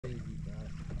Yeah,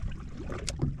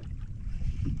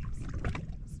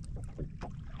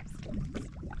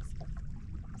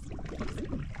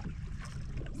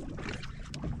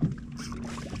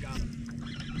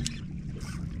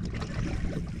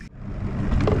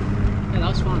 that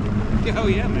was fun. Oh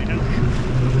yeah, man.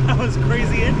 That was a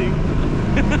crazy ending.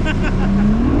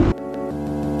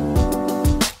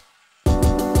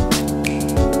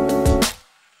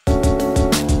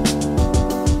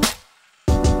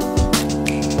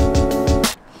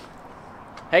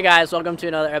 Hey guys, welcome to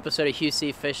another episode of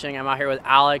QC Fishing. I'm out here with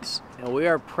Alex, and we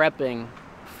are prepping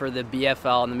for the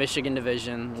BFL in the Michigan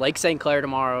Division, Lake St. Clair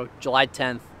tomorrow, July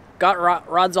 10th. Got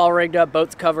rods all rigged up,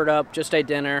 boats covered up, just ate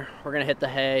dinner. We're gonna hit the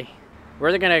hay. We're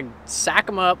either gonna sack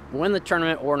them up, win the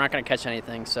tournament, or we're not gonna catch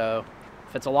anything. So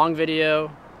if it's a long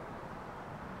video,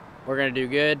 we're gonna do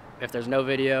good. If there's no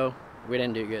video, we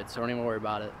didn't do good, so don't even worry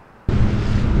about it. It's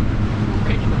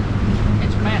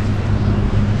massive.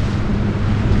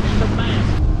 It's massive.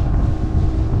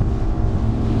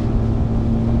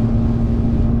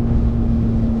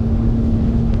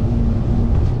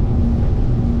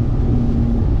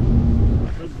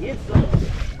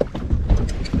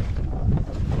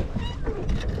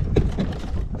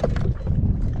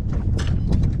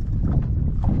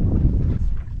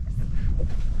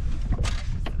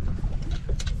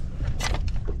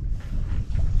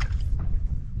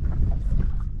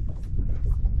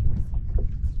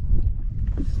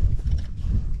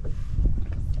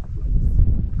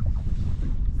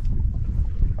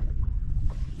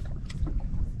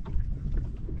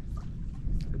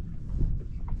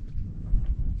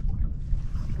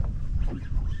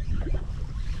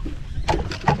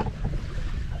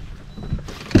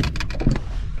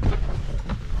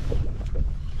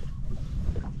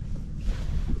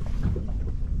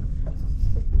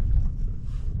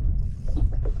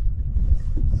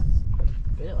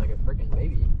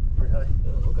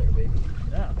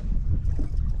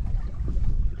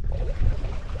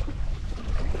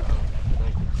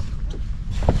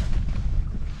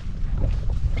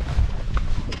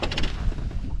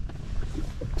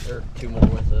 There are two more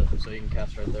with it, so you can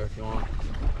cast right there if you want.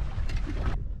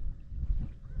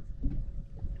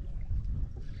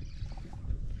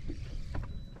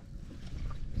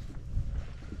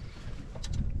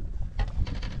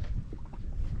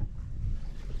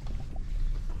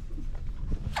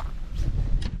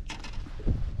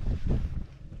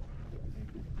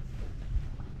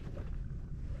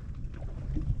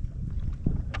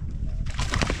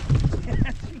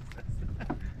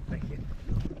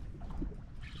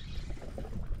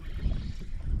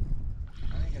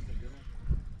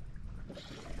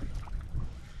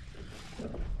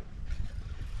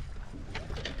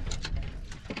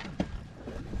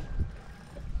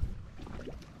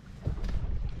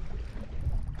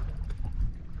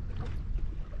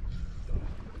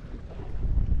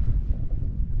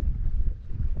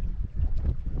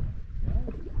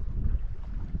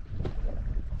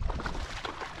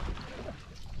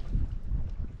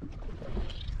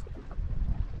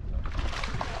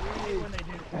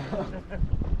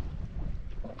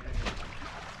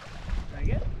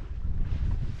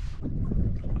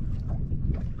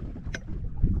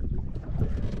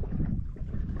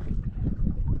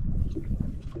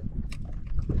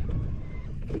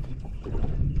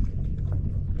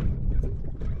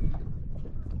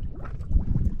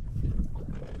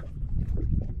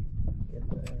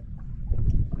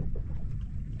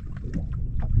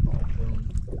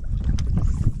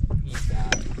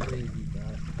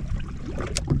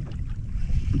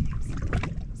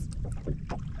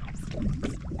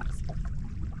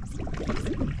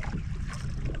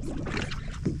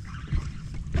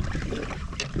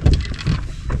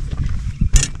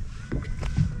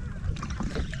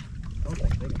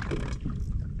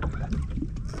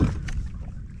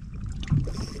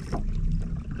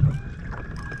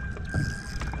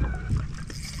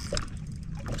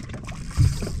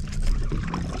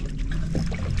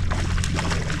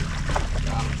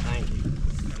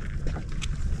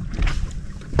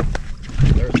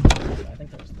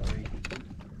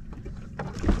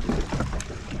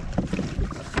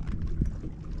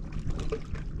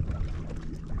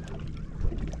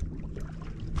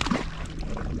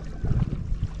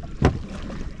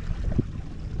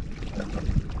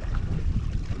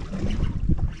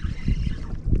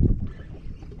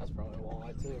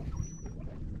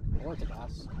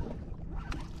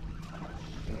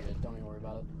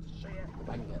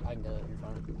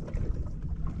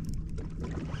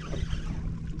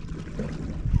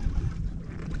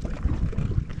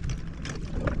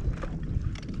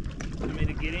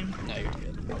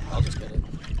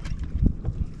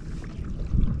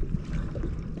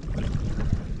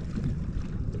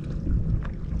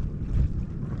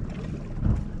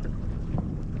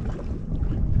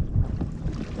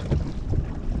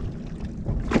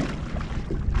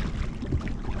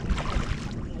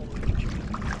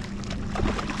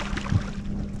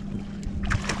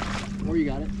 Or you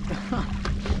got it.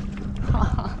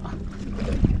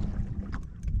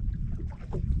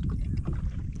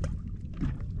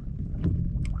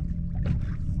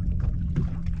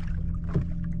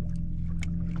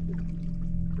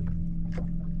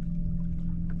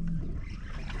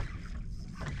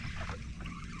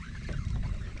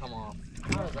 Come on.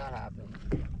 How does that happen?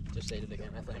 Just ate it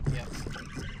again, I think. Yep.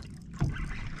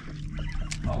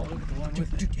 Oh, look at the one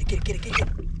with it. Get it.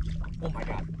 Oh my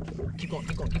god. Keep going.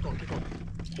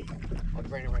 I'll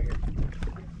bring it right here.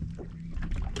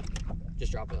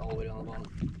 Just drop it all the way down the bottom.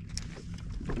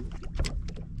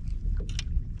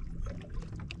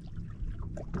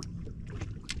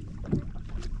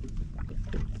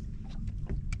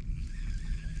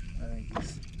 I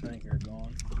think you're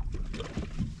gone.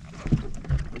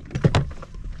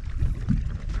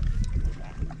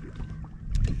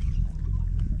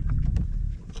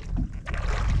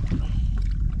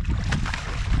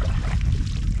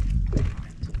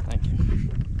 Thank you.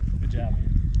 Good job, man.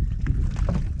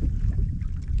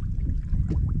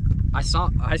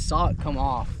 I saw it come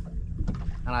off,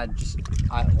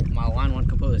 and my line went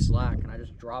completely slack, and I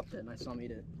just dropped it, and I saw him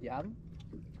eat it. You have him?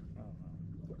 Oh,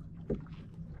 no.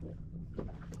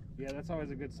 Yeah, that's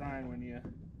always a good sign when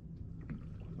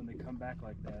they come back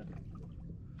like that.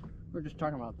 We were just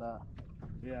talking about that.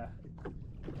 Yeah.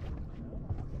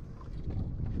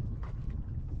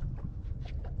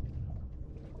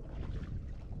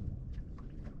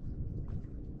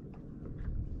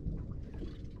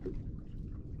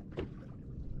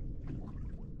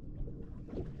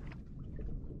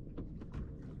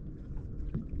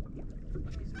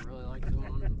 He's really like going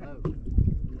on the boat.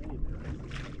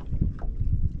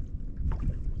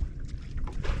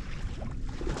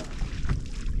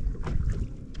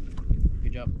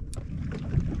 Good job.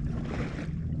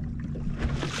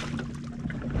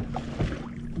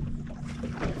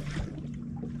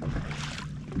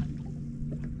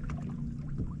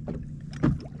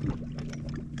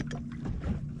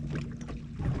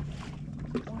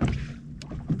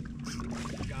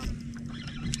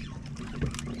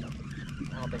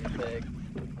 I don't think it's big.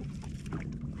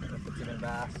 I don't know if it's even a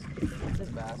bass. It's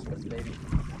a bass, but it's a baby.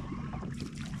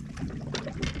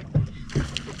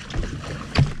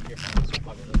 Here, let's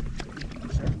plug it in.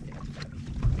 Sure. Yeah.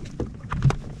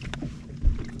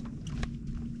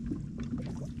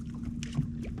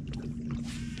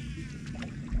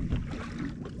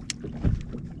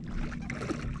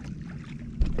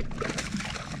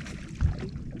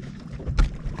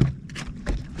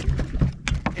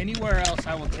 Anywhere else,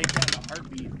 I will take that in a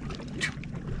heartbeat.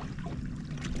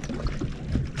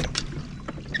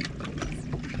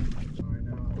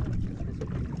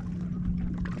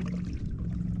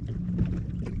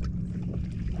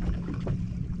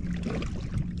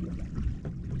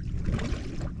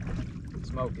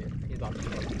 Smoke it. He's about to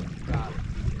smoke it. Got it.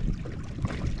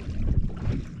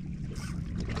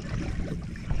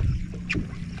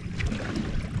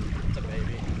 It's a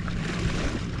baby.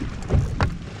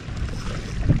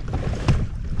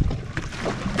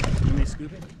 Let me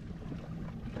scoop it.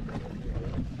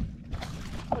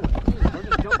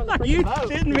 You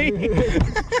shitting me?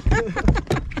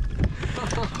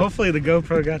 Hopefully the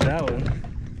GoPro got that one.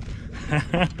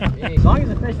 As long as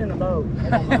the fish in the boat, it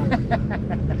don't matter.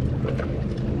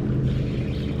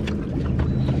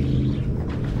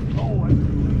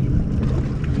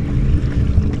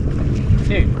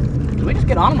 Dude, did we just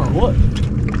get on him or what?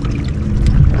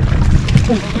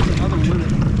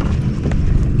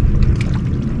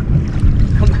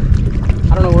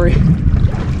 I don't know where he...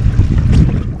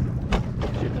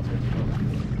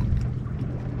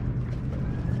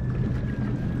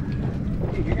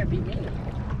 Dude, you're gonna beat me.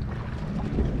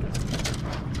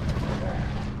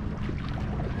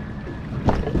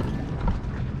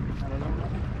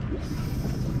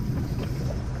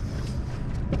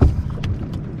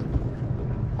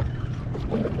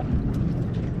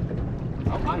 I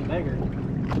hope mine's bigger.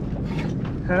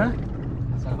 Huh?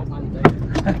 So I hope mine's bigger.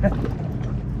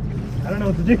 I don't know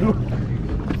what to do.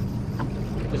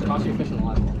 Just toss your fish in the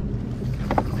live well.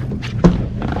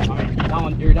 I mean, that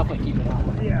one, you're definitely keeping that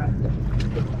one. Yeah.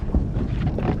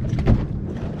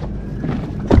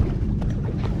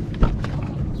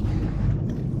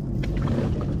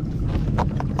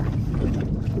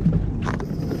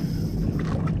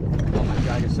 Oh my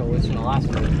god, you're so loose from the last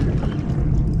one.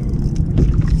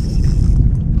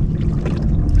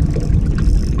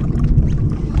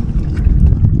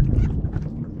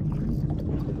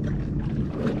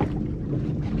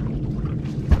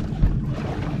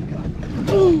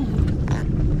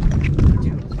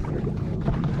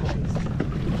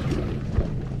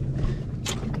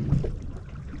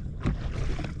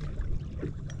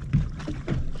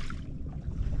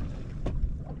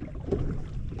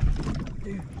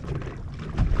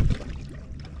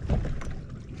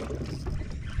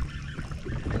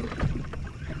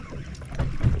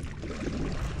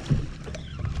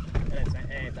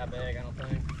 that big, I don't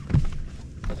think.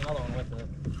 There's another one with it.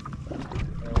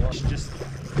 It's just,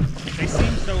 they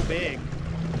seem so big.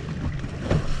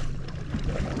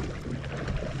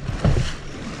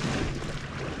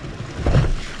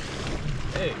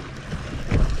 Hey.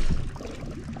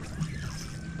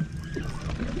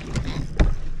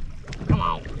 Come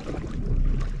on.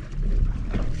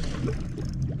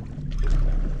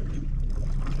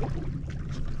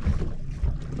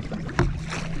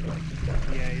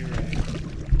 Yeah, you're right.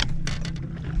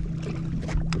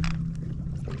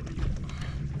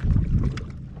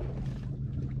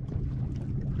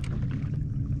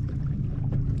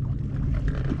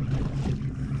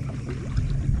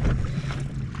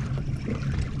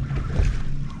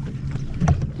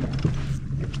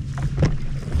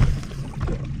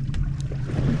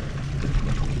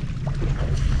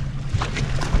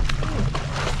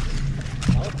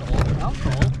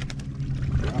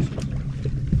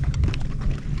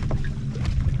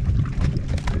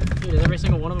 Dude, is every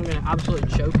single one of them gonna absolutely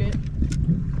choke it?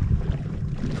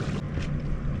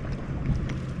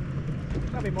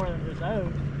 Gotta be more than just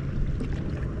those.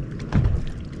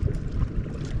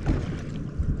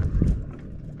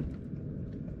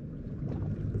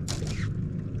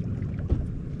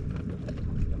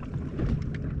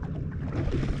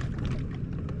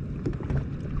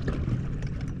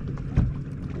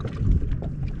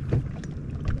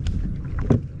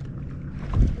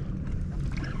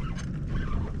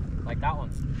 Like that one.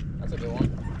 That's a good one.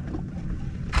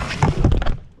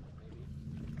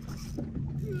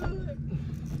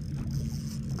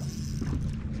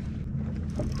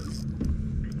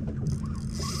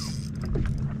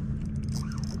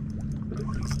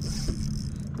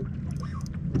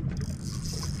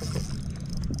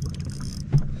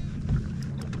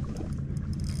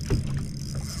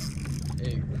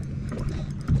 Hey.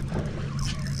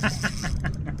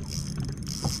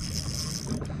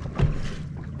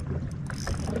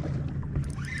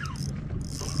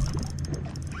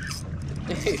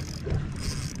 Hey.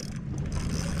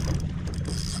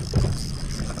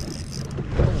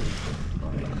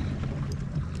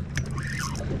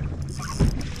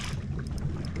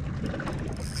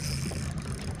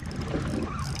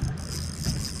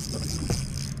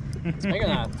 It's bigger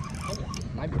than that.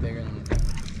 It might be bigger than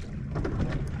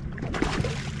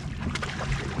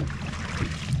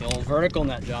the old vertical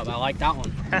net job. I like that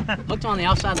one. Hooked on the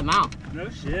outside of the mount. No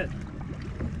shit.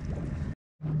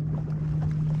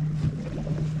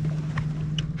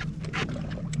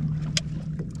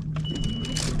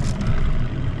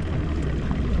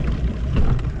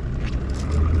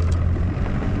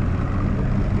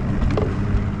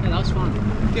 Yeah, that was fun.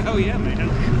 Oh yeah, man.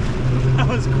 That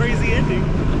was a crazy ending.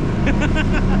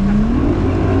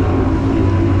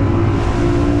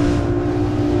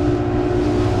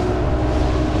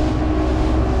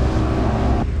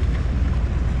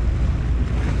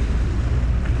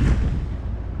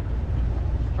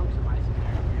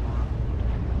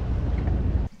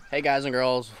 Hey guys and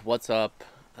girls, what's up?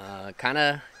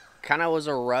 Kinda was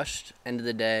a rushed end of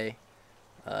the day.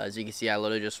 As you can see, I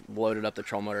literally just loaded up the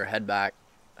troll motor, headed back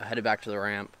to the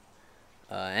ramp.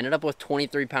 Ended up with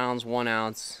 23 pounds, 1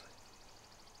 ounce,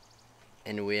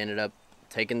 and we ended up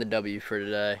taking the W for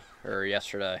today, or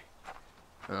yesterday.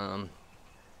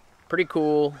 Pretty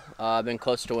cool. I've been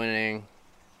close to winning.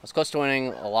 I was close to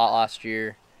winning a lot last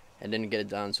year and didn't get it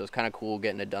done, so it's kind of cool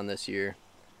getting it done this year.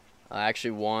 I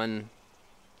actually won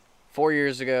 4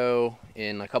 years ago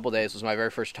in a couple days. It was my very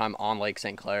first time on Lake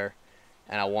St. Clair,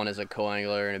 and I won as a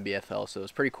co-angler in a BFL, so it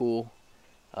was pretty cool,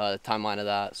 the timeline of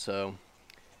that. So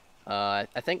I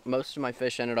think most of my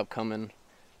fish ended up coming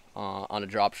on a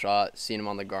drop shot, seeing them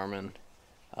on the Garmin.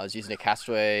 I was using a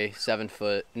Castaway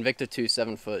 7-foot, Invicta 2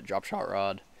 7-foot drop shot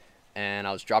rod, and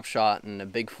I was drop shotting a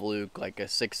big fluke, like a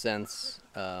 6 cents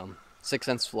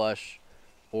flush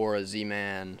or a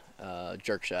Z-Man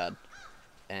jerk shad.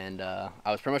 And I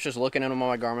was pretty much just looking at them on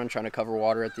my Garmin, trying to cover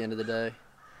water at the end of the day.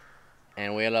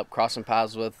 And we ended up crossing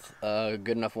paths with good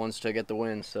enough ones to get the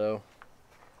win. So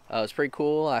it was pretty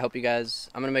cool. I hope you guys,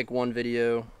 I'm going to make one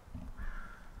video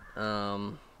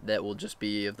that will just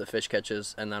be of the fish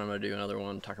catches. And then I'm going to do another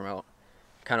one talking about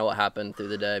kind of what happened through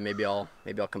the day. Maybe I'll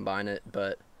combine it.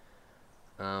 But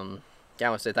yeah, I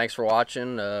want to say thanks for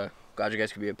watching. Glad you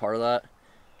guys could be a part of that.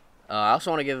 I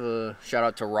also want to give a shout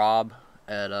out to Rob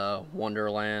at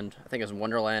Wonderland. I think it's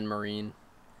Wonderland Marine.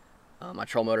 My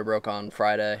troll motor broke on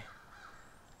Friday,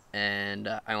 and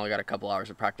I only got a couple hours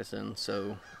of practice in,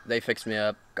 so they fixed me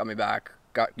up, got me back,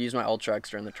 used my Ultrex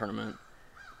during the tournament.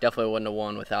 Definitely wouldn't have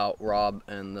won without Rob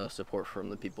and the support from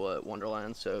the people at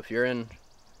Wonderland. So if you're in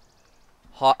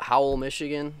Howell,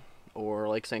 Michigan, or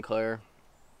Lake St. Clair,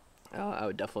 I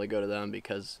would definitely go to them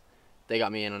because they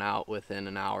got me in and out within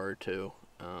an hour or two,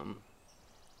 and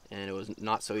it was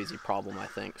not so easy problem, I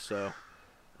think. So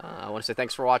I want to say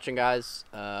thanks for watching, guys.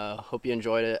 Hope you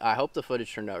enjoyed it. I hope the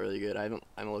footage turned out really good. I haven't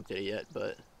looked at it yet,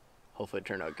 but hopefully it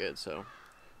turned out good. So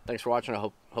thanks for watching.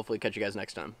 Hopefully catch you guys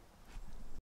next time.